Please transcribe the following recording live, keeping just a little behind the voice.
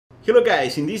Hello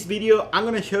guys, in this video I'm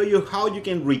going to show you how you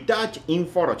can retouch in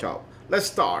Photoshop. Let's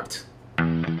start.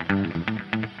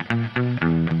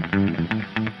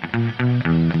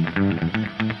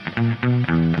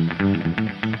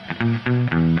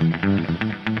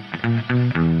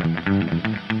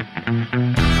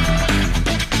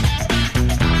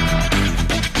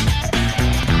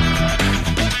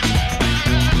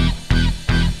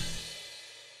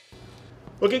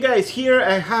 Okay guys, here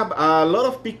I have a lot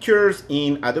of pictures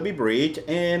in Adobe Bridge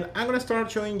and I'm gonna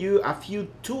start showing you a few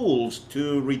tools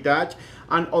to retouch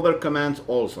and other commands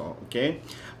also, okay?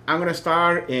 I'm gonna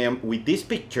start with this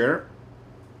picture.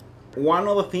 One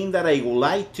of the things that I would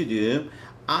like to do,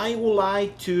 I would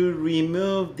like to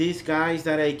remove these guys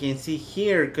that I can see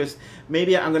here because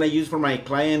maybe I'm gonna use for my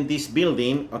client this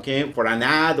building, okay, for an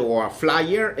ad or a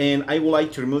flyer, and I would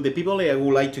like to remove the people and I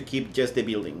would like to keep just the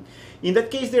building. In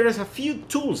that case, there is a few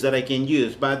tools that I can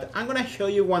use, but I'm gonna show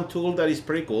you one tool that is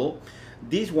pretty cool.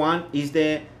 This one is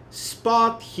the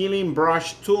Spot Healing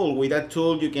Brush tool. With that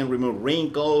tool, you can remove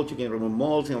wrinkles, you can remove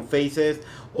molds and faces,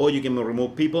 or you can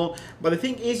remove people. But the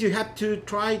thing is, you have to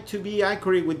try to be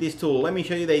accurate with this tool. Let me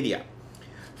show you the idea.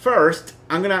 First,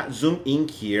 I'm gonna zoom in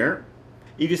here.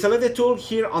 If you select the tool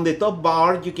here on the top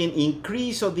bar, you can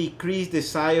increase or decrease the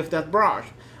size of that brush.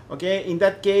 Okay, in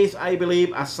that case, I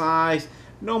believe a size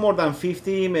no more than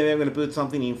 50, maybe I'm gonna put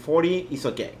something in 40, it's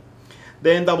okay.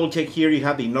 Then double check here, you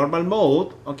have the normal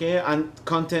mode, okay, and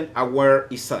content aware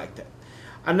is selected.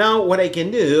 And now what I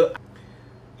can do,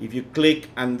 if you click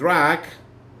and drag,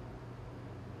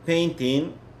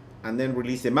 painting, and then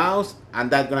release the mouse, and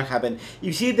that's gonna happen.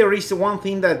 You see there is one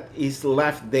thing that is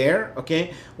left there,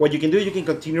 okay? What you can do, you can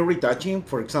continue retouching.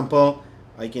 For example,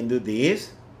 I can do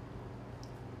this,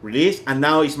 release, and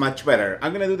now it's much better.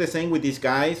 I'm gonna do the same with these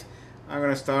guys. I'm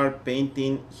gonna start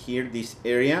painting here this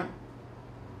area,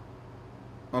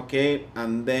 okay,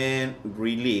 and then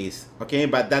release, okay,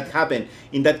 but that happened.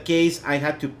 In that case, I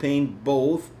had to paint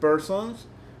both persons,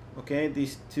 okay,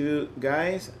 these two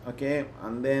guys, okay,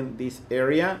 and then this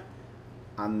area,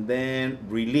 and then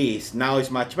release. Now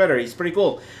it's much better. It's pretty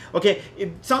cool. Okay,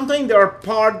 sometimes there are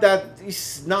parts that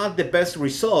is not the best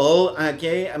result,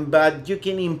 okay, but you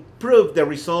can improve the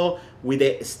result with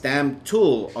the stamp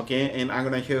tool, okay, and I'm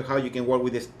gonna show you how you can work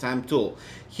with the stamp tool.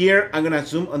 Here I'm gonna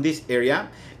zoom on this area,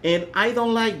 and I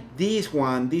don't like this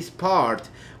one, this part.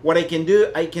 What I can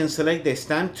do, I can select the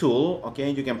stamp tool,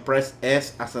 okay, you can press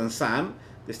S as in Sam.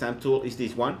 The stamp tool is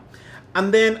this one,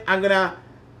 and then I'm gonna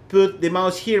put the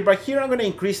mouse here, but here I'm gonna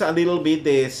increase a little bit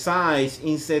the size.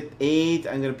 Instead 8,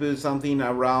 I'm gonna put something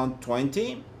around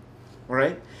 20. All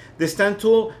right, the stamp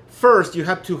tool, first you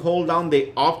have to hold down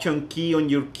the Option key on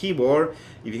your keyboard.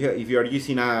 If you are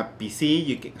using a PC,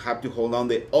 you have to hold down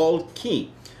the Alt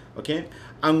key, okay?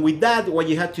 And with that, what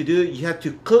you have to do, you have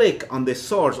to click on the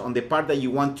source, on the part that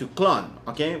you want to clone,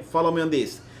 okay? Follow me on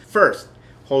this. First,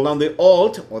 hold down the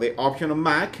Alt or the Option on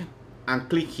Mac and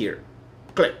click here,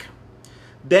 click.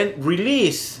 Then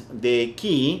release the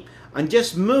key and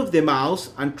just move the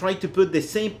mouse and try to put the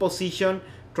same position,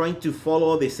 trying to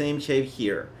follow the same shape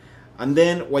here. And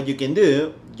then what you can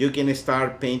do, you can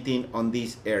start painting on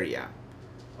this area.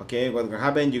 Okay, what's gonna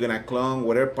happen, you're gonna clone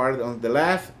whatever part on the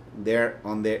left, there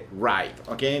on the right.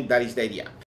 Okay, that is the idea.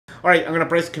 All right, I'm gonna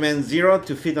press Command 0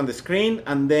 to fit on the screen,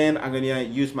 and then I'm gonna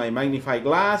use my magnifying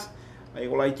glass. I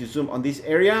would like to zoom on this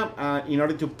area. In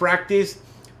order to practice,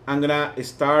 I'm gonna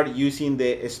start using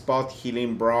the Spot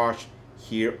Healing Brush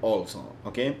here also,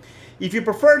 okay? If you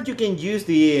prefer, you can use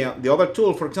the other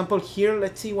tool. For example, here,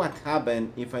 let's see what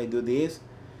happened if I do this.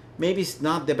 Maybe it's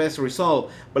not the best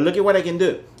result, but look at what I can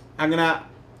do. I'm gonna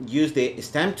use the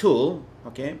stamp tool,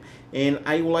 okay? And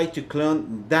I would like to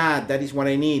clone that. That is what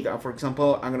I need. For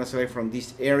example, I'm gonna select from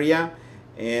this area,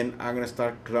 and I'm gonna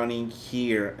start cloning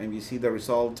here, and you see the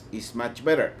result is much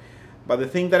better. But the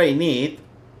thing that I need,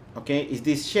 okay, is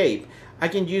this shape. I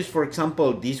can use, for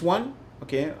example, this one,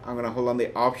 okay? I'm gonna hold on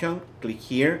the Option, click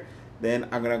here, then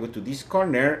I'm gonna go to this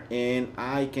corner, and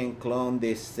I can clone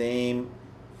the same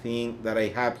thing that I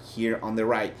have here on the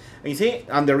right. And you see,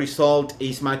 and the result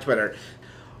is much better.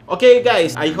 Okay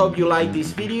guys, I hope you like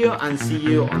this video and see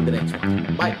you on the next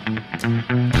one.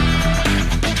 Bye.